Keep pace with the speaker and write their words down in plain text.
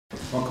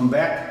Welcome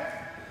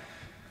back.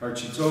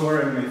 Archie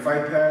Tovar, MMA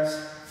Fight Pass.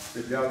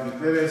 Fidel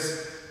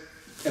Gutierrez,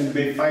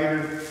 MMA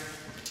fighter.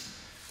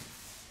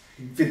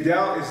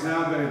 Fidel is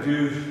now going to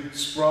do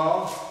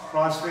sprawl,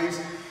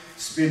 crossface,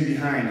 spin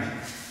behind.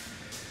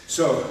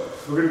 So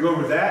we're going to go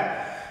over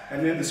that,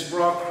 and then the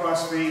sprawl,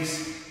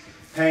 crossface,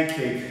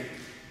 pancake.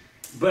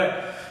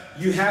 But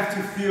you have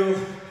to feel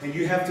and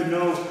you have to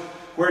know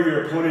where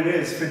your opponent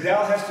is.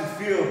 Fidel has to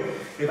feel,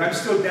 if I'm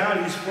still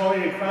down, he's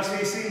sprawling and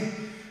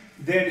cross-facing,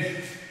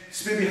 then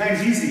spin behind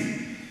is easy.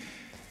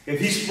 If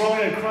he's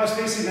sprawling and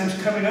cross-facing and I'm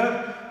coming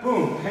up,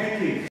 boom,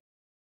 pancake.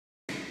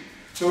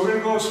 So we're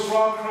gonna go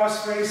sprawl,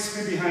 cross-face,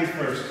 spin behind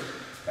first.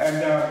 And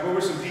go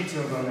over some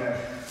details on that.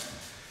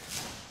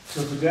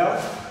 So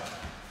Fidel,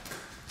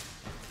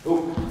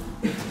 oh,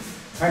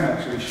 I'm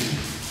actually shooting.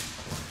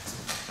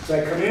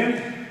 So I come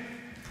in,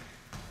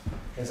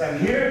 as I'm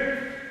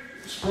here,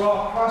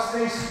 sprawl,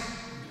 cross-face,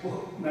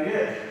 oh, not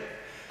yet.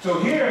 So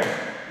here,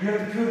 you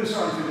have to peel this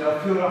arm, Fidel,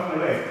 peel it off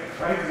my leg,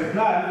 right? Because if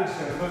not, I'm just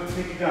gonna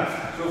take it down.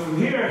 So from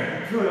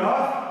here, peel it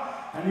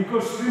off, and you go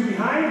spin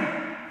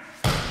behind,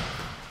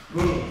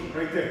 boom,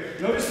 right there.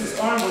 Notice this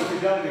arm with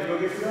Fidel there. Go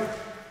get Fidel.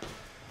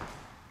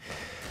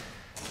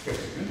 Okay.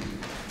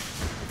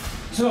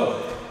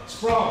 So,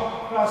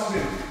 sprawl, cross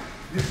spin.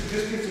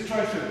 This gets a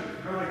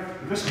tricep, go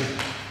like this way.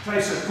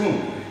 Tricep,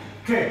 boom.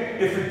 Okay,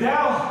 if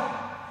Fidel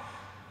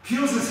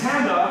peels his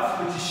hand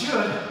off, which he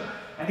should,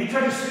 and he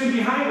tries to spin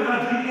behind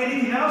without doing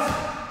anything else,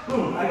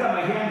 boom, I got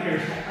my hand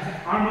here,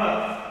 arm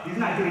up. He's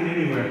not getting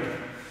anywhere.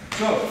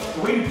 So,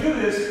 the way to do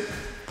this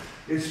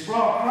is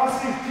sprawl,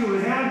 crossing, peel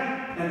the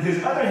hand, and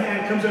his other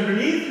hand comes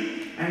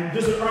underneath and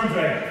does an arm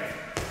drag.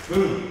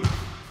 Boom.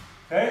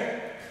 Okay?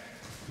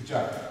 Good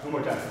job. One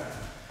more time.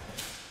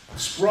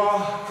 Sprawl,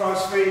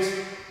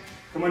 crossface,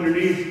 come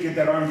underneath, get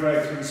that arm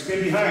drag, so you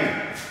spin behind.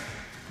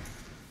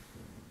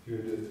 Here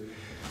it is.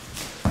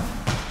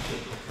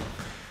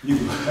 You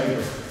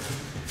go.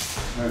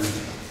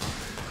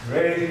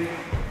 Ready?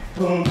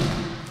 Boom.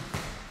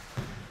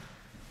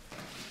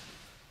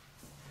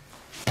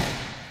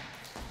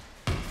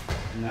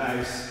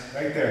 Nice.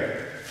 Right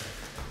there.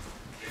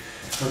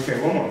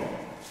 Okay, one more.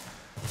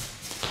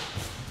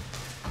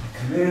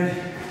 Come in.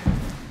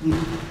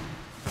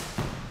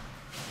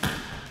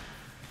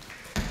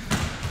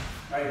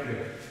 Right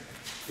there.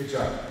 Good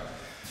job.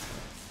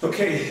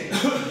 Okay,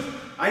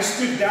 I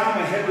stood down,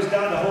 my head was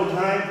down the whole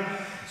time,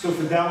 so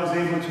Fidel was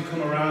able to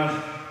come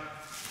around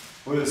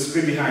with a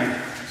spin behind.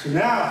 So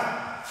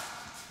now,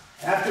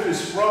 after the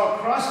sprawl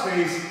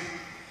crossface,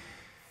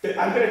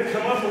 I'm going to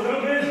come up a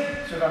little bit,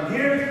 so if I'm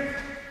here,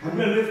 I'm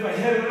going to lift my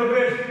head a little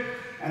bit,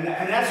 and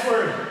that's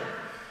where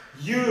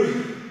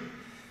you,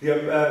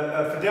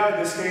 Fidel in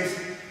this case,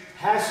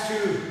 has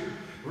to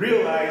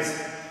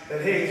realize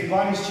that, hey, his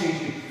body's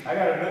changing. I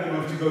got another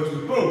move to go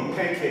to. Boom,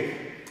 pancake.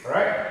 All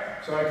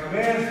right? So I come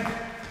in,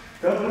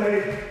 double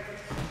leg,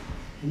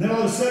 and then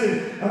all of a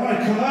sudden, I want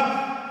to come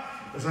up.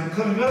 As I'm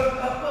coming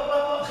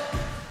up.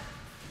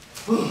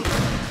 Boom.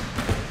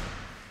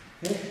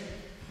 Okay?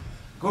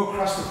 Go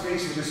across the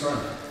face with this arm.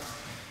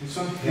 This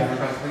one? Yeah,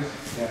 across the face.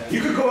 Yeah.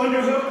 You could go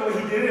underhook the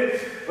way he did it,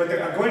 but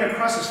going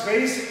across his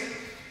face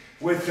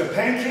with the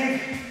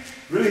pancake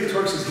really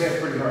torques his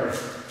head pretty hard.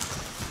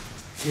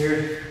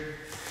 Here.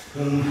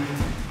 Boom. Boom.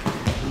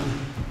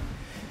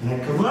 And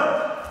I come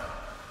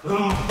up.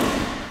 Boom.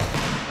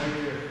 Right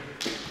here.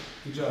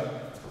 Good job.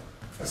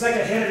 It's like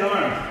a head and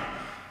arm.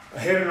 A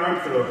head and arm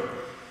throw.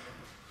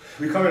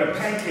 We call it a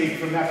pancake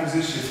from that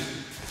position.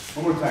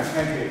 One more time,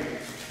 pancake.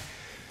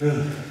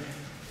 Boom.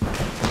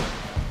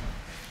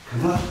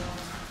 Come up.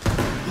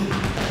 Boom.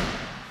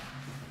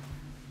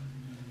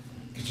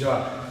 Good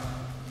job.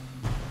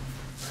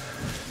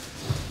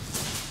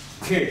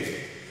 Okay.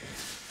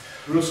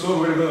 Real slow,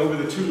 we're going to go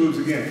over the two moves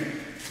again.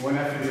 One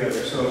after the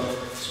other. So,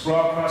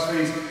 sprawl,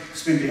 crossface,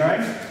 spin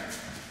behind.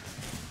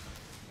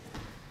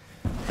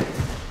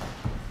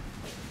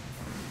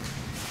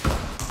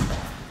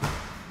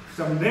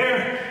 From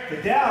there,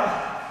 Fidel,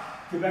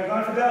 get back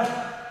on Fidel.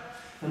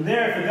 From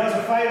there, Fidel's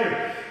a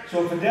fighter.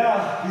 So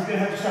Fidel, he's gonna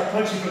have to start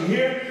punching from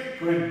here.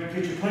 Go ahead and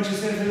get your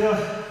punches in,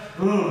 Fidel.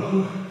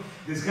 Boom.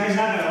 This guy's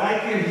not gonna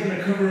like it, he's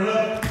gonna cover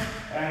up.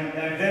 And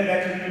then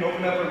that can even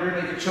open up a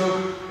rear naked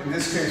choke, in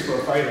this case for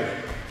a fighter.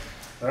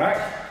 All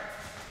right?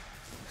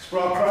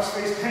 Sprawl,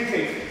 crossface,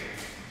 pancake.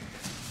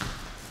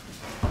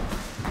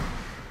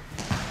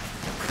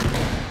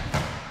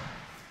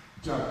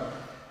 Jump.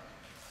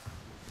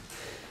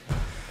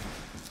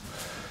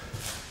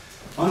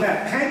 On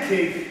that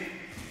pancake,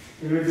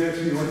 you're going to do that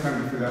to me one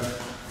time for that.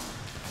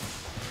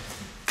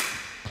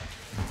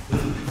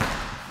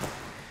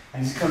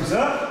 And he comes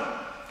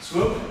up,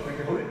 swoop, I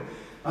can hold it.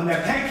 On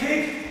that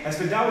pancake, as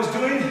Fidel was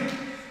doing,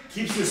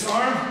 keeps this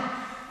arm.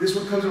 This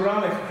one comes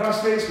around like a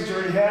crossface, which I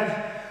already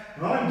had.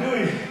 And all I'm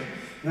doing,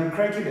 and I'm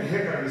cranking the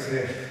heck out of his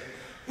head.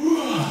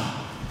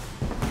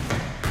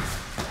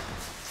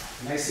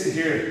 And I sit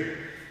here,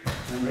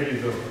 and I'm ready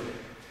to go.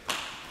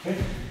 Okay?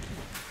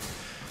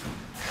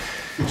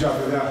 Good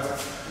job with that.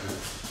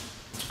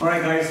 All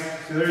right, guys,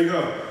 so there you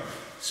go.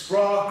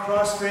 Spraw,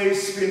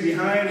 crossface, spin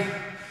behind.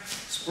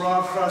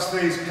 Spraw,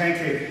 crossface,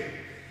 pancake.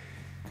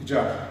 Good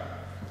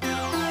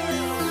job.